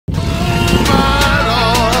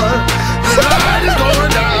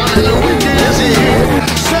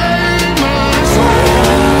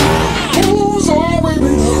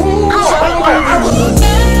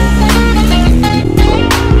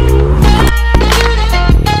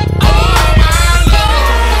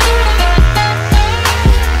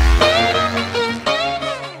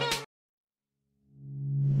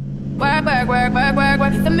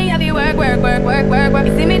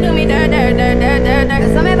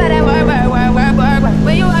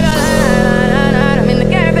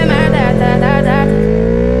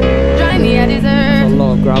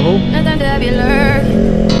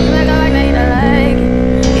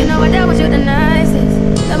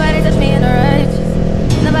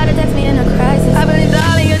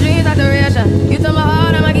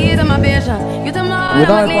With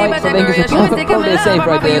our bikes, I think it's probably a safer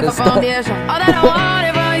idea to stop. All that I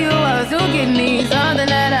wanted from you was to give me something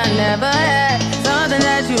that I never had, something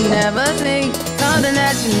that you never seen, something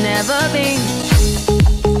that you never been.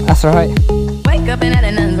 That's alright. Wake up and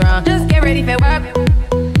nothing's wrong. Just get ready for work.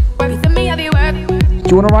 Work it to me, have you work. Do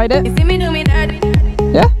you want to ride it? You see me do me dirty.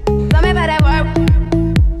 Yeah? Tell me about that work.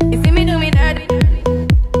 You see me do me dirty.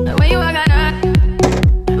 When you walk out,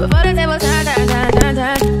 before the table turn.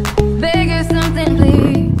 Beg you something, please.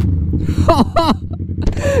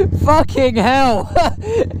 Fucking hell!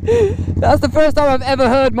 That's the first time I've ever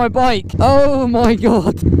heard my bike. Oh my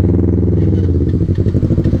god.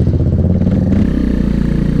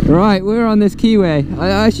 Right, we're on this Keeway. I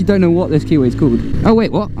actually don't know what this Keeway is called. Oh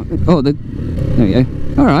wait, what? Oh, there we go.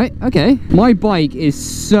 Alright, okay. My bike is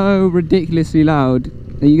so ridiculously loud.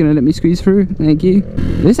 Are you gonna let me squeeze through? Thank you.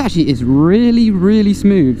 This actually is really, really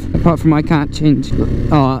smooth. Apart from I can't change.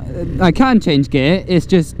 Oh, I can change gear. It's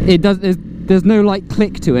just there's no like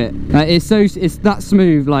click to it. It's that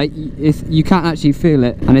smooth. Like you can't actually feel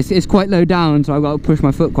it, and it's quite low down, so I've got to push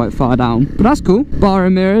my foot quite far down. But that's cool. Bar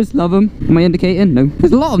and mirrors, love them. Am I indicating? No.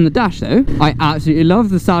 There's a lot on the dash though. I absolutely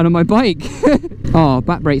love the sound of my bike. Oh,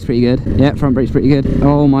 back brake's pretty good. Yeah, front brake's pretty good.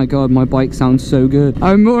 Oh my god, my bike sounds so good.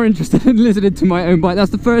 I'm more interested in listening to my own bike.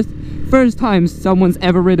 That's the first time someone's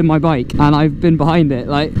ever ridden my bike and I've been behind it.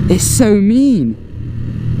 Like, it's so mean.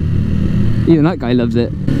 Even that guy loves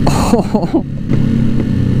it. Oh,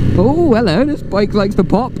 oh hello, this bike likes to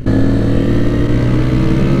pop.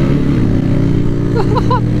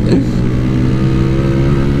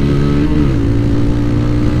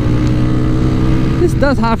 This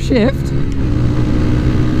does have shift.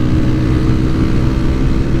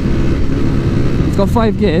 It's got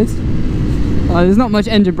 5 gears. There's not much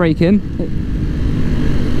engine braking.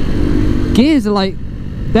 Gears are like,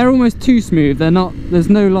 they're almost too smooth. They're not, there's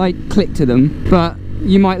no like click to them, but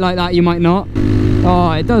you might like that, you might not.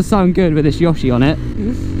 Oh, it does sound good with this Yoshi on it.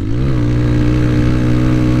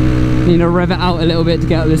 Need to rev it out a little bit to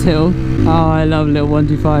get up this hill. Oh, I love little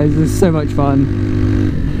 125s. It's so much fun.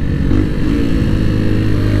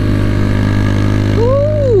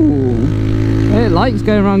 Ooh, it likes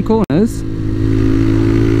going around corners.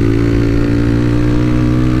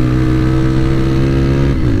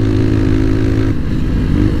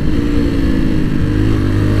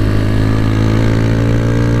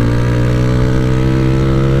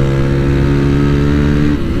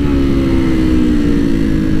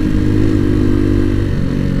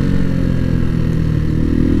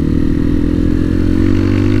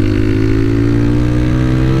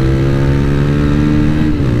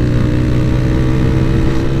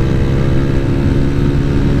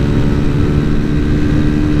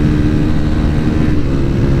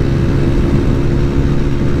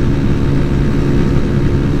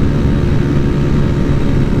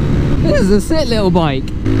 This is a sick little bike.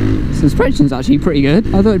 Suspension's actually pretty good.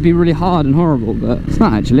 I thought it'd be really hard and horrible, but it's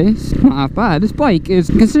not actually. It's not half bad. This bike is,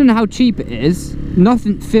 considering how cheap it is,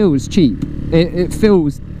 nothing feels cheap. It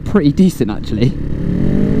feels pretty decent actually.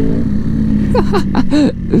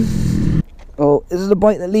 Oh, this is a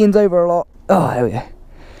bike that leans over a lot. Oh, there we go.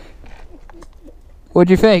 What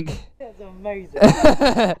do you think? That's amazing.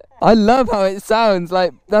 I love how it sounds.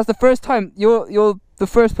 Like, that's the first time you're the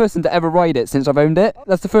first person to ever ride it since I've owned it.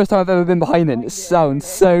 That's the first time I've ever been behind it. It sounds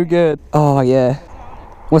so good. Oh yeah.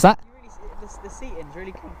 What's that? The seating's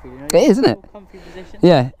really comfy. You know? It is, isn't it? Comfy position.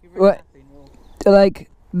 Yeah. Really well, like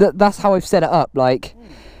that's how I've set it up. Like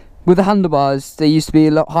with the handlebars, they used to be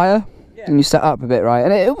a lot higher, and you set up a bit, right?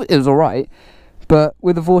 And it was all right. But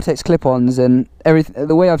with the Vortex clip-ons and everything,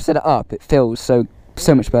 the way I've set it up, it feels so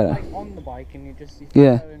much better. Like on the bike, and you just so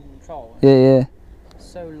in control. Yeah.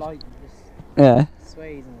 So light, you just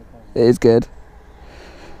sways in the car. It is good.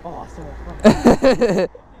 Oh, so much fun.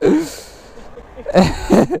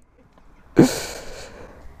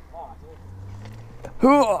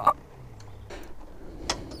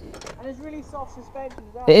 And it's really soft suspension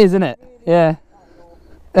as well. It is, isn't it? Yeah.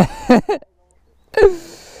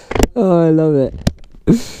 Oh, I love it.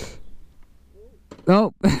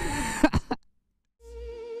 Oh.